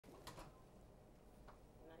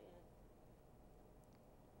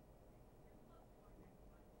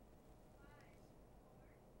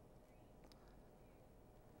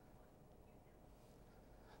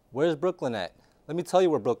Where's Brooklyn at? Let me tell you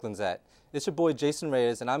where Brooklyn's at. It's your boy Jason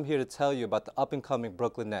Reyes, and I'm here to tell you about the up-and-coming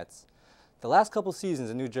Brooklyn Nets. The last couple seasons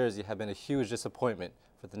in New Jersey have been a huge disappointment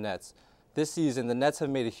for the Nets. This season, the Nets have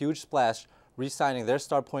made a huge splash, re-signing their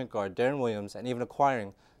star point guard Deron Williams and even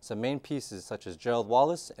acquiring some main pieces such as Gerald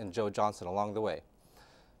Wallace and Joe Johnson along the way.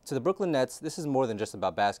 To the Brooklyn Nets, this is more than just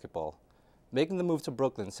about basketball. Making the move to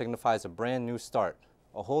Brooklyn signifies a brand new start,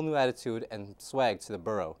 a whole new attitude and swag to the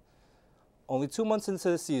borough. Only 2 months into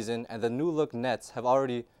the season, and the new-look Nets have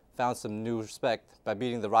already found some new respect by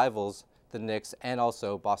beating the rivals, the Knicks, and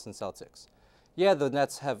also Boston Celtics. Yeah, the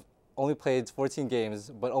Nets have only played 14 games,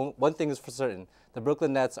 but one thing is for certain, the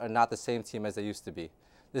Brooklyn Nets are not the same team as they used to be.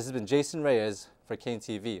 This has been Jason Reyes for Kane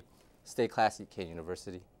TV. Stay classy, Kane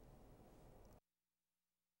University.